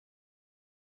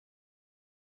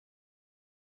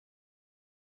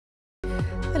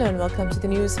Hello and welcome to the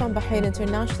news from Bahrain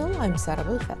International. I'm Sarah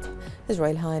Belfat. His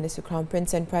Royal Highness the Crown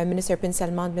Prince and Prime Minister Prince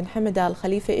Salman bin Hamad Al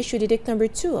Khalifa issued Edict number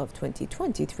 2 of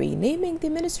 2023, naming the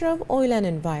Minister of Oil and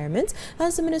Environment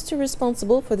as the Minister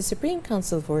responsible for the Supreme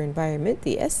Council for Environment,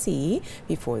 the SCE,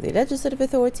 before the Legislative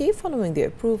Authority, following the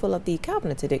approval of the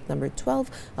Cabinet Edict number 12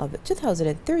 of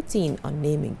 2013 on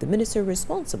naming the Minister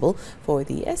responsible for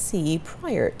the SCE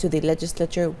prior to the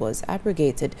legislature was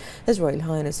abrogated. His Royal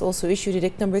Highness also issued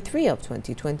Edict number 3 of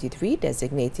 2023,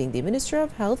 designating the Minister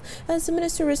of Health as the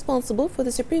Minister responsible for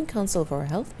the Supreme Council for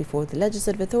Health before the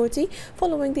Legislative Authority,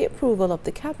 following the approval of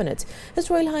the Cabinet. His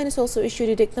Royal Highness also issued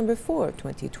Edict number 4 of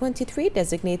 2023,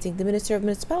 designating the Minister of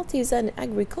Municipalities and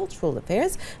Agricultural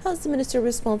Affairs as the Minister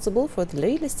responsible for the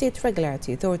Real Estate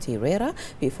Regulatory Authority RERA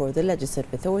before the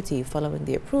Legislative Authority, following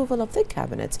the approval of the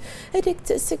Cabinet. Edict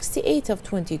 68 of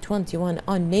 2021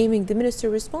 on naming the Minister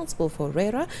responsible for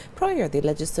RERA prior the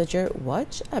legislature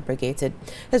was abrogated.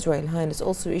 His Royal Highness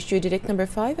also issued Edict number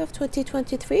 5 of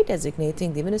 2023,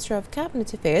 designating the Minister of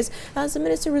Cabinet Affairs as the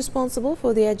Minister responsible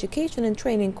for the Education and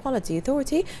Training Quality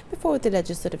Authority before the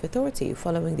Legislative Authority,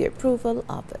 following the approval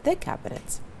of the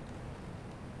Cabinet.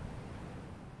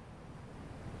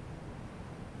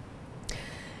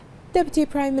 Deputy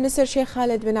Prime Minister Sheikh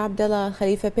Khalid bin Abdullah Al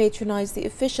Khalifa patronized the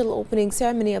official opening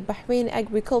ceremony of Bahrain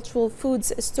Agricultural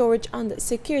Foods Storage and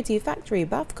Security Factory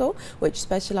 (BAFCO), which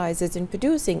specializes in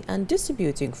producing and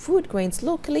distributing food grains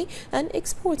locally and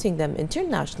exporting them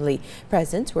internationally.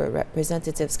 Present were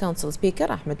Representatives Council Speaker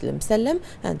Ahmed Al Msallam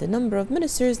and a number of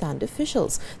ministers and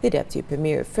officials. The Deputy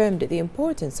Premier affirmed the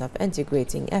importance of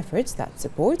integrating efforts that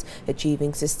support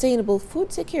achieving sustainable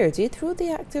food security through the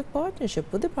active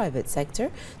partnership with the private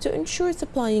sector to ensure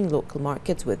supplying local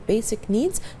markets with basic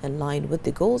needs in line with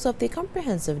the goals of the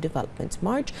Comprehensive Development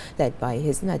March led by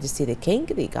His Majesty the King,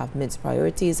 the government's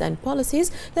priorities and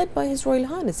policies led by His Royal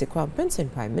Highness the Crown Prince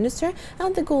and Prime Minister,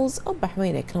 and the goals of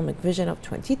Bahrain Economic Vision of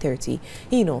 2030.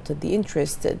 He noted the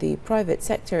interest the private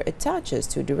sector attaches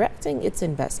to directing its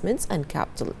investments and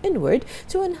capital inward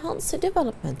to enhance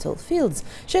developmental fields.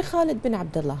 Sheikh Khalid bin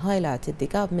Abdullah highlighted the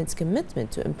government's commitment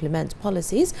to implement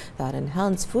policies that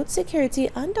enhance food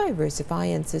security and diversify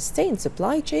and sustain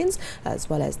supply chains, as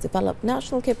well as develop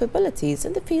national capabilities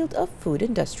in the field of food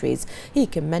industries. He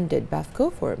commended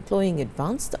BAFCO for employing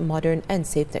advanced, modern and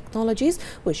safe technologies,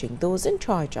 wishing those in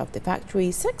charge of the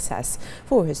factory success.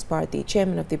 For his part, the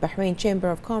chairman of the Bahrain Chamber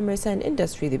of Commerce and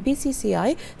Industry, the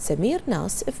BCCI, Samir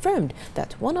Nas, affirmed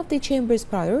that one of the chamber's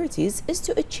priorities is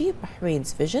to achieve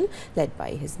Bahrain's vision led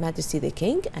by His Majesty the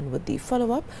King, and with the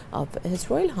follow-up of His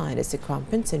Royal Highness the Crown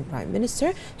Prince and Prime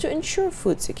Minister, to ensure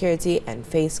food security and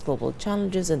face global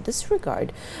challenges in this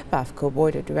regard. BAFCO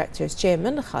Board of Directors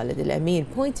Chairman Khalid Al Amin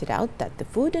pointed out that the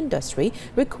food industry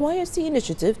requires the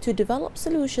initiative to develop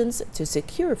solutions to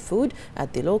secure food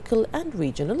at the local and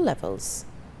regional levels.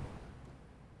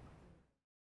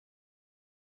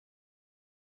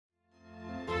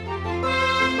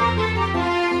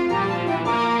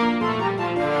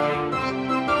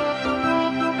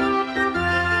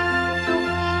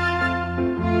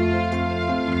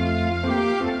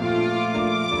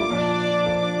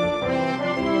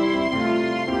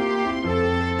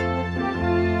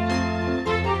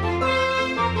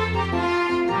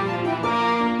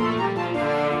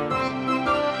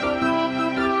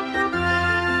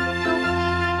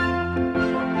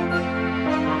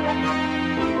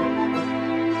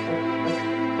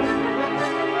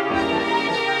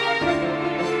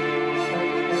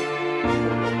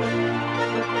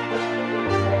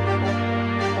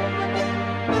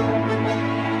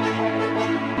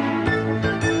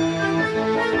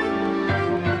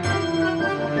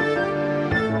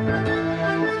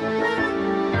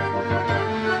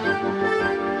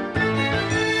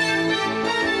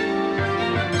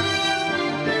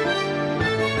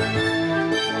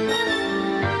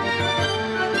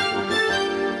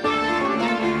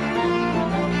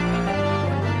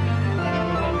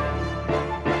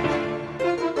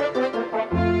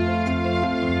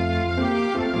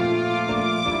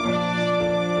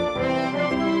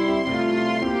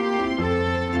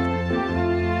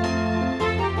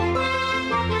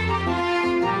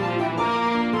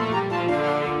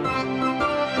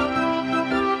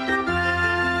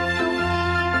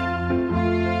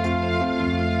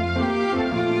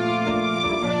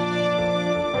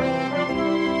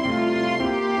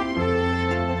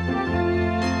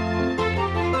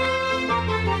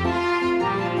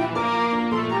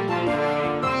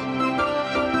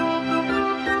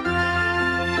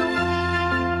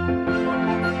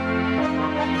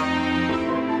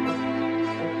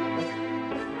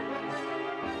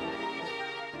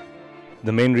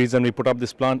 The main reason we put up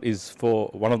this plant is for,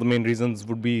 one of the main reasons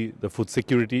would be the food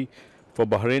security for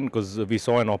Bahrain, because we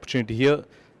saw an opportunity here.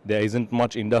 There isn't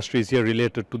much industries here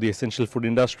related to the essential food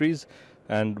industries,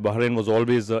 and Bahrain was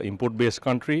always an import-based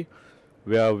country,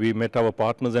 where we met our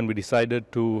partners and we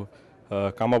decided to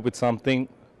come up with something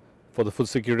for the food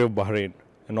security of Bahrain.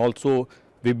 And also,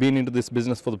 we've been into this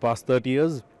business for the past 30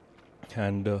 years,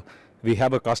 and we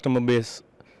have a customer base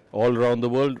all around the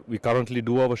world. We currently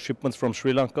do our shipments from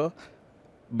Sri Lanka,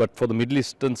 but for the Middle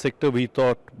Eastern sector, we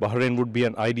thought Bahrain would be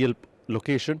an ideal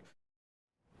location.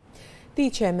 The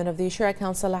chairman of the Shura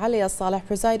Council, Ali Al-Saleh,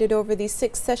 presided over the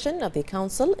sixth session of the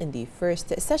council. In the first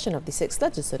session of the sixth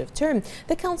legislative term,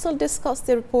 the council discussed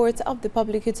the report of the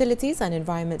Public Utilities and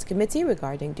Environment Committee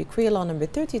regarding Decree Law No.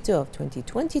 32 of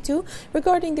 2022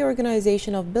 regarding the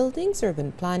organization of buildings,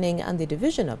 urban planning and the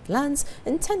division of lands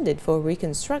intended for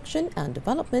reconstruction and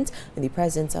development in the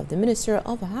presence of the Minister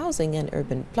of Housing and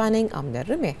Urban Planning, Amna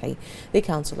Ramehi. The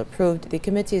council approved the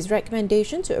committee's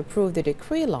recommendation to approve the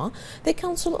decree law. The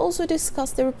council also discussed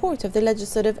the report of the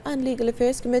Legislative and Legal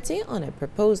Affairs Committee on a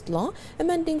proposed law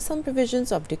amending some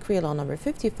provisions of Decree Law No.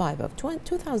 55 of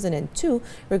 2002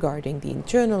 regarding the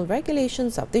internal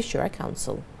regulations of the Shura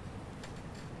Council.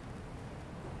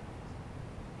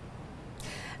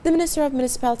 The Minister of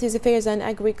Municipalities Affairs and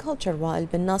Agriculture, Wael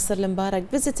bin Nasser Al Mbarak,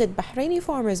 visited Bahraini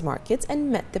farmers' markets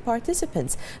and met the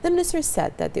participants. The minister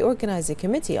said that the organizing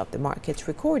committee of the markets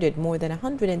recorded more than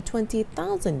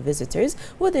 120,000 visitors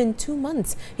within 2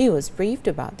 months. He was briefed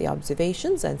about the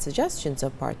observations and suggestions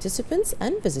of participants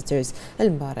and visitors. Al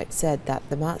Mbarak said that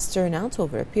the mass turnout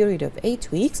over a period of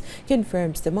 8 weeks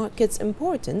confirms the market's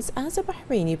importance as a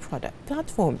Bahraini product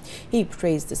platform. He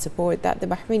praised the support that the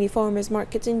Bahraini farmers'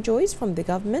 market enjoys from the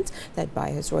government, led by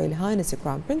His Royal Highness the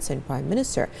Crown Prince and Prime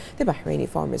Minister. The Bahraini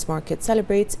Farmers Market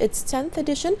celebrates its 10th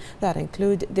edition that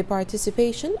include the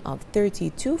participation of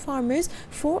 32 farmers,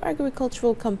 4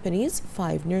 agricultural companies,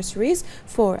 5 nurseries,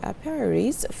 4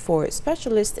 apiaries, 4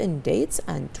 specialists in dates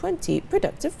and 20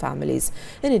 productive families.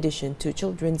 In addition to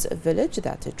Children's Village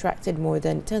that attracted more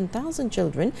than 10,000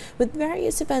 children with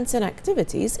various events and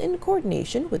activities in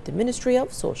coordination with the Ministry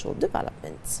of Social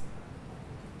Development.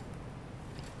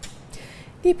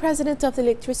 The President of the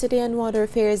Electricity and Water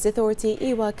Affairs Authority,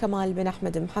 Iwa Kamal bin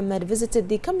Ahmed Mohammed, visited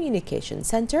the Communication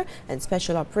Center and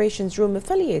Special Operations Room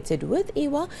affiliated with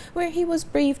Iwa, where he was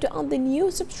briefed on the new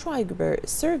subscriber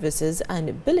services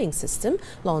and billing system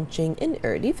launching in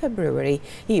early February.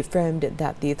 He affirmed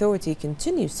that the authority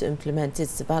continues to implement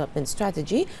its development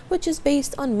strategy, which is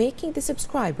based on making the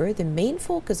subscriber the main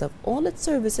focus of all its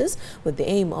services, with the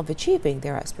aim of achieving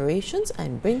their aspirations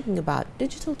and bringing about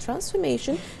digital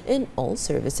transformation in all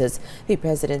services. The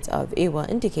President of Iwa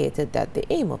indicated that the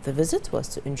aim of the visit was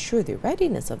to ensure the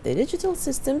readiness of the digital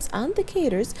systems and the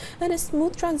cadres and a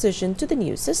smooth transition to the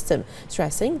new system,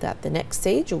 stressing that the next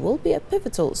stage will be a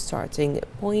pivotal starting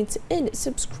point in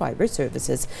subscriber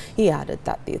services. He added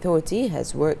that the authority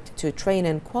has worked to train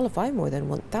and qualify more than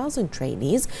 1,000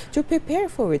 trainees to prepare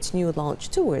for its new launch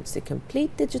towards the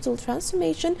complete digital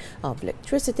transformation of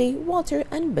electricity, water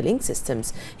and billing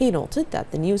systems. He noted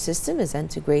that the new system is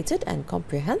integrated and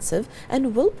comprehensive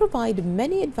and will provide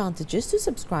many advantages to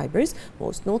subscribers,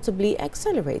 most notably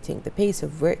accelerating the pace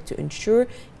of work to ensure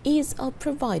ease of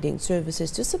providing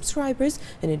services to subscribers,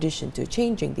 in addition to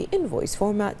changing the invoice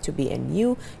format to be a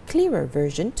new, clearer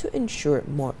version to ensure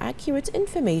more accurate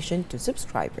information to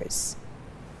subscribers.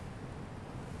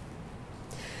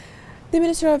 The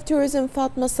Minister of Tourism,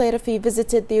 Fatma Sayrafi,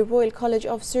 visited the Royal College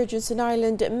of Surgeons in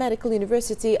Ireland Medical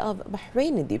University of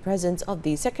Bahrain in the presence of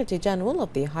the Secretary General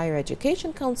of the Higher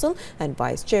Education Council and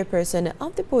Vice Chairperson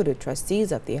of the Board of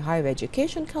Trustees of the Higher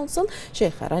Education Council,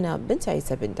 Sheikh Rana bint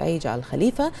Isa bint Aij Al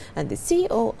Khalifa, and the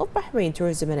CEO of Bahrain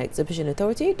Tourism and Exhibition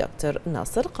Authority, Dr.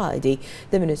 Nasser Qaidi.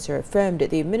 The Minister affirmed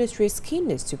the Ministry's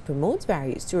keenness to promote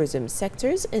various tourism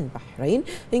sectors in Bahrain,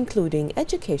 including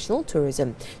educational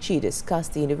tourism. She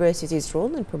discussed the university's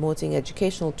role in promoting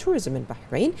educational tourism in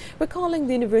Bahrain, recalling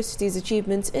the university's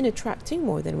achievements in attracting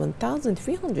more than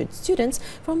 1,300 students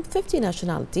from 50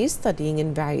 nationalities studying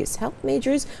in various health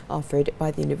majors offered by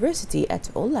the university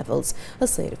at all levels.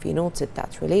 Al-Sayrafi noted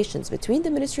that relations between the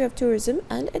Ministry of Tourism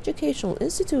and educational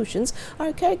institutions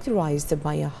are characterized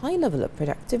by a high level of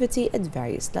productivity at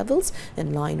various levels,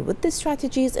 in line with the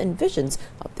strategies and visions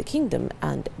of the Kingdom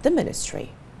and the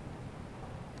Ministry.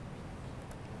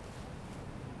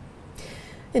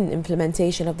 In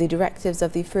implementation of the directives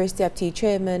of the First Deputy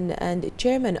Chairman and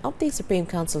Chairman of the Supreme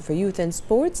Council for Youth and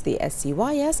Sports, the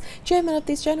SCYS, Chairman of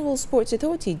the General Sports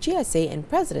Authority, GSA, and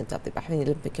President of the Bahrain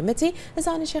Olympic Committee, His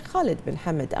Highness Sheikh Khalid bin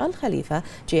Hamad Al Khalifa,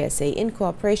 GSA, in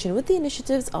cooperation with the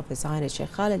initiatives of His Highness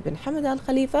Sheikh Khalid bin Hamad Al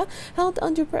Khalifa,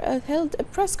 held a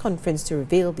press conference to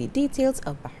reveal the details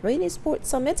of Bahrain Sports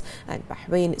Summit and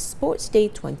Bahrain Sports Day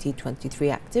 2023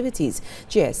 activities.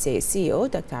 GSA CEO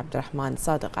Dr. Abdurrahman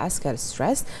Sadiq Askar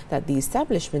stressed that the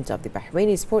establishment of the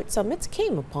Bahraini Sports Summit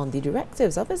came upon the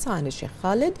directives of His Highness Sheikh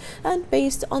Khalid and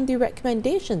based on the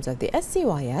recommendations of the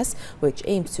SCYS, which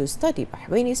aims to study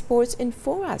Bahraini sports in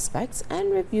 4 aspects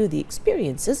and review the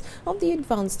experiences of the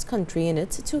advanced country in it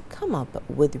to come up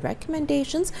with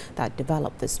recommendations that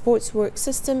develop the sports work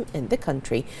system in the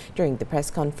country. During the press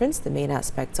conference, the main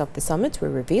aspects of the summit were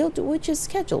revealed, which is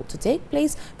scheduled to take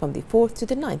place from the 4th to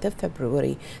the 9th of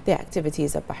February. The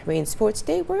activities of Bahrain Sports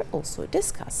Day were also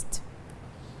discussed.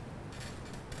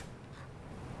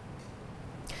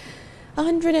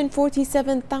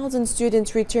 147,000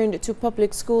 students returned to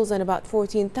public schools and about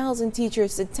 14,000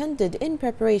 teachers attended in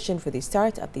preparation for the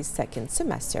start of the second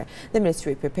semester. The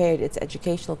ministry prepared its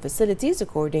educational facilities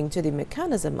according to the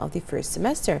mechanism of the first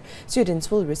semester. Students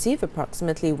will receive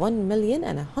approximately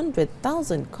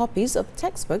 1,100,000 copies of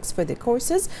textbooks for the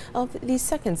courses of the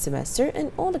second semester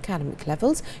in all academic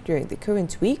levels during the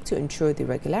current week to ensure the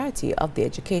regularity of the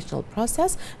educational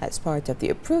process as part of the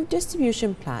approved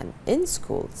distribution plan in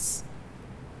schools.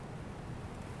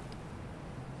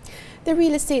 The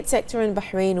real estate sector in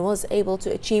Bahrain was able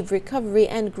to achieve recovery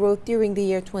and growth during the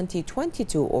year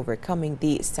 2022, overcoming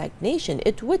the stagnation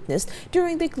it witnessed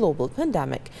during the global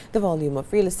pandemic. The volume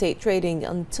of real estate trading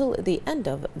until the end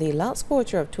of the last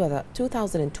quarter of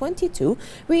 2022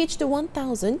 reached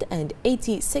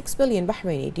 1,086 billion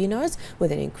Bahraini dinars,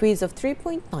 with an increase of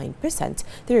 3.9%.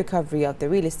 The recovery of the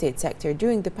real estate sector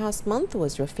during the past month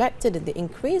was reflected in the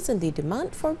increase in the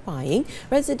demand for buying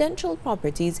residential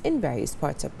properties in various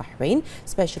parts of Bahrain,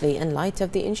 especially in light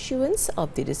of the issuance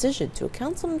of the decision to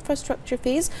cancel infrastructure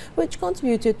fees, which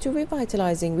contributed to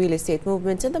revitalizing real estate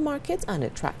movement in the market and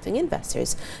attracting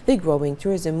investors. The growing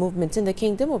tourism movement in the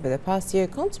kingdom over the past year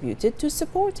contributed to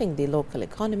supporting the local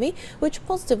economy, which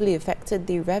positively affected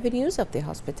the revenues of the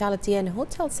hospitality and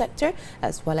hotel sector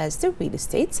as well as the real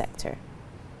estate sector.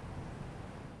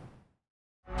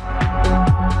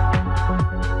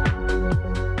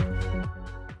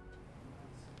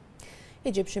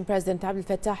 Egyptian President Abdel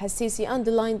Fattah al-Sisi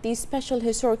underlined the special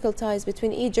historical ties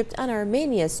between Egypt and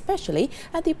Armenia, especially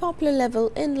at the popular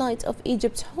level in light of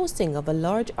Egypt's hosting of a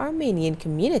large Armenian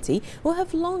community who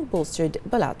have long bolstered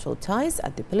bilateral ties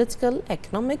at the political,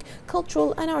 economic,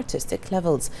 cultural and artistic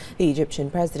levels. The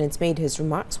Egyptian president made his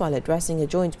remarks while addressing a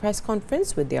joint press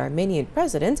conference with the Armenian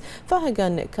president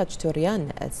Fahagan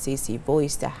Kachtoryan. Al-Sisi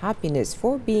voiced happiness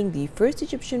for being the first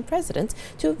Egyptian president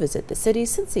to visit the city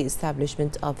since the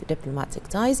establishment of diplomatic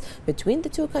ties between the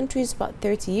two countries about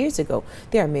 30 years ago.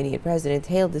 The Armenian president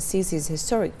hailed the Sisi's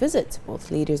historic visit. Both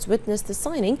leaders witnessed the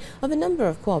signing of a number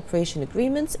of cooperation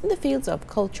agreements in the fields of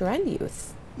culture and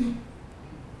youth.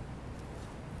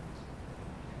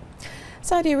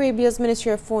 Saudi Arabia's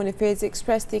Ministry of Foreign Affairs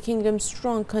expressed the kingdom's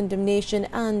strong condemnation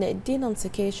and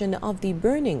denunciation of the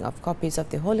burning of copies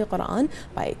of the Holy Quran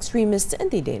by extremists in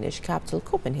the Danish capital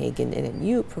Copenhagen in a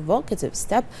new provocative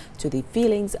step to the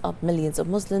feelings of millions of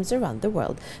Muslims around the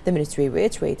world. The ministry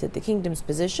reiterated the kingdom's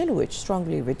position, which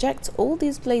strongly rejects all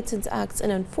these blatant acts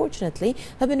and unfortunately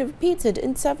have been repeated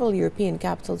in several European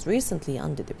capitals recently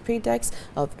under the pretext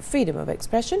of freedom of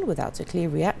expression without a clear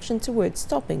reaction towards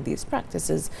stopping these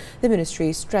practices. The ministry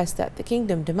stressed that the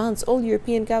kingdom demands all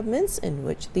European governments in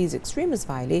which these extremist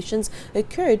violations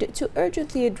occurred to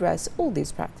urgently address all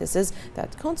these practices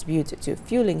that contribute to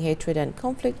fueling hatred and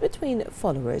conflict between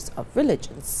followers of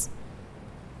religions.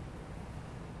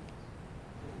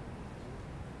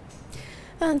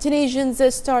 And Tunisians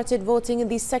started voting in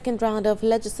the second round of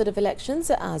legislative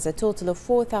elections as a total of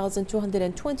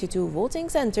 4,222 voting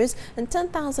centers and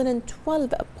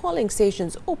 10,012 polling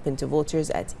stations opened to voters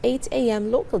at 8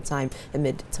 a.m. local time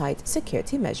amid tight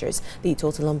security measures. The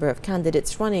total number of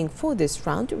candidates running for this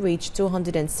round reached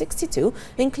 262,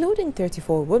 including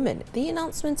 34 women. The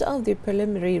announcement of the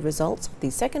preliminary results of the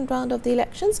second round of the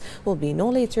elections will be no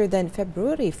later than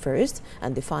February 1st,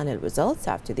 and the final results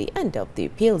after the end of the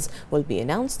appeals will be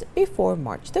announced before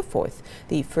March the 4th.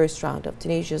 The first round of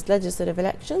Tunisia's legislative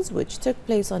elections, which took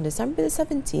place on December the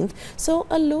 17th, saw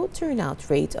a low turnout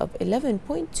rate of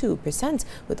 11.2%,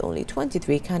 with only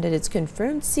 23 candidates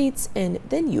confirmed seats in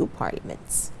the new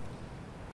parliaments.